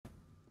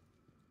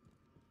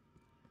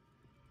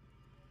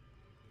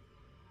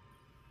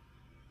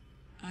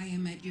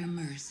at your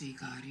mercy,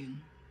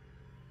 Guardian.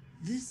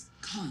 This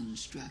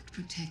construct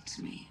protects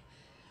me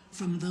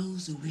from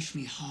those who wish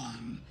me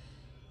harm,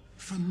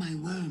 from my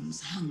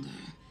worm's hunger.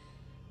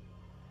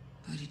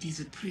 But it is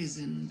a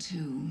prison,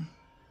 too.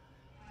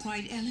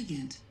 Quite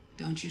elegant,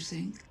 don't you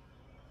think?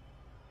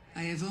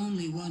 I have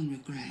only one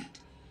regret,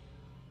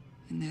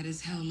 and that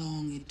is how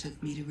long it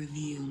took me to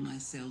reveal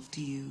myself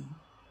to you.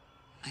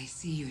 I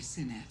see your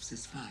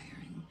synapses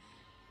firing.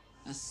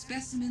 A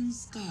specimen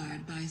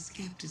scarred by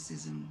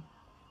skepticism.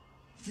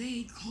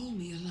 They call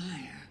me a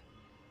liar,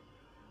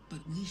 but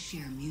we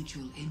share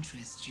mutual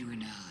interests, you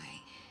and I.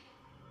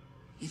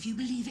 If you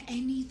believe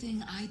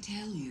anything I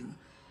tell you,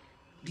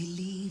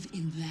 believe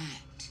in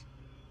that.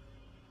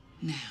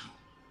 Now,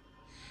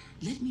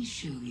 let me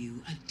show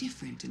you a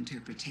different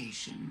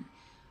interpretation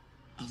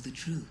of the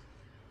truth.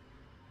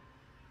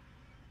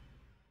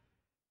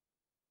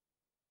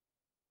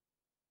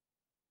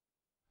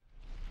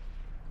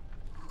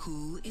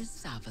 Who is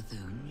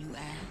Savathun, you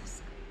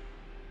ask?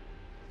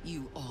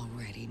 You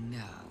already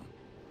know.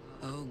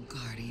 Oh,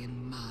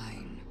 guardian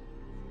mine.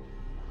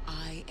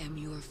 I am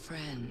your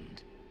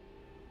friend.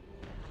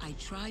 I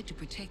tried to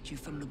protect you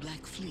from the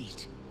Black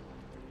Fleet.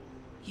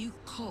 You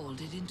called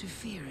it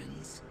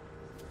interference.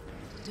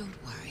 Don't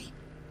worry.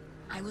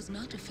 I was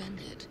not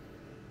offended.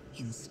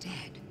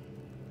 Instead,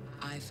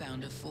 I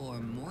found a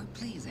form more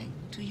pleasing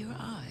to your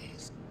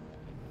eyes.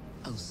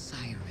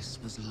 Osiris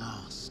was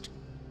lost.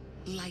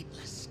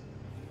 Lightless.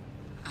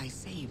 I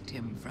saved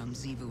him from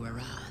Xivu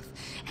Arath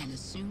and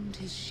assumed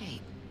his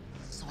shape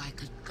so I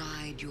could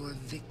guide your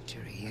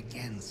victory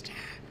against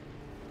her.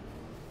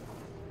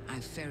 I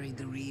ferried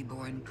the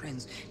reborn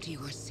prince to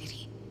your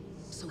city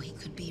so he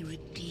could be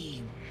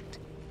redeemed.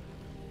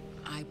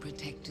 I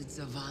protected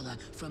Zavala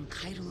from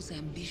Kaido's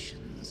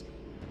ambitions,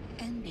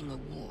 ending a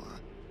war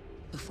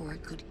before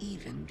it could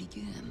even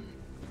begin.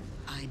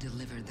 I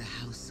delivered the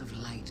House of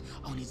Light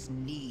on its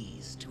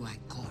knees to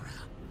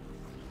Ikora.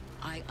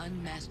 I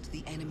unmasked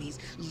the enemies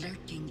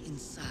lurking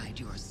inside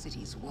your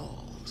city's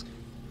walls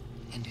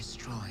and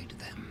destroyed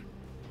them.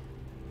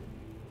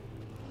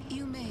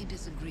 You may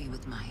disagree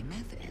with my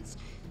methods,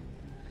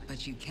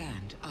 but you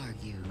can't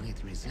argue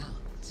with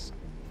results.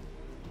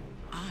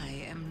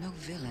 I am no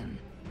villain,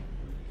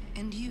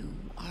 and you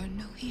are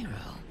no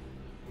hero.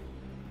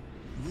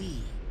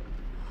 We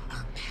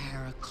are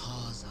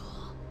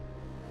paracausal.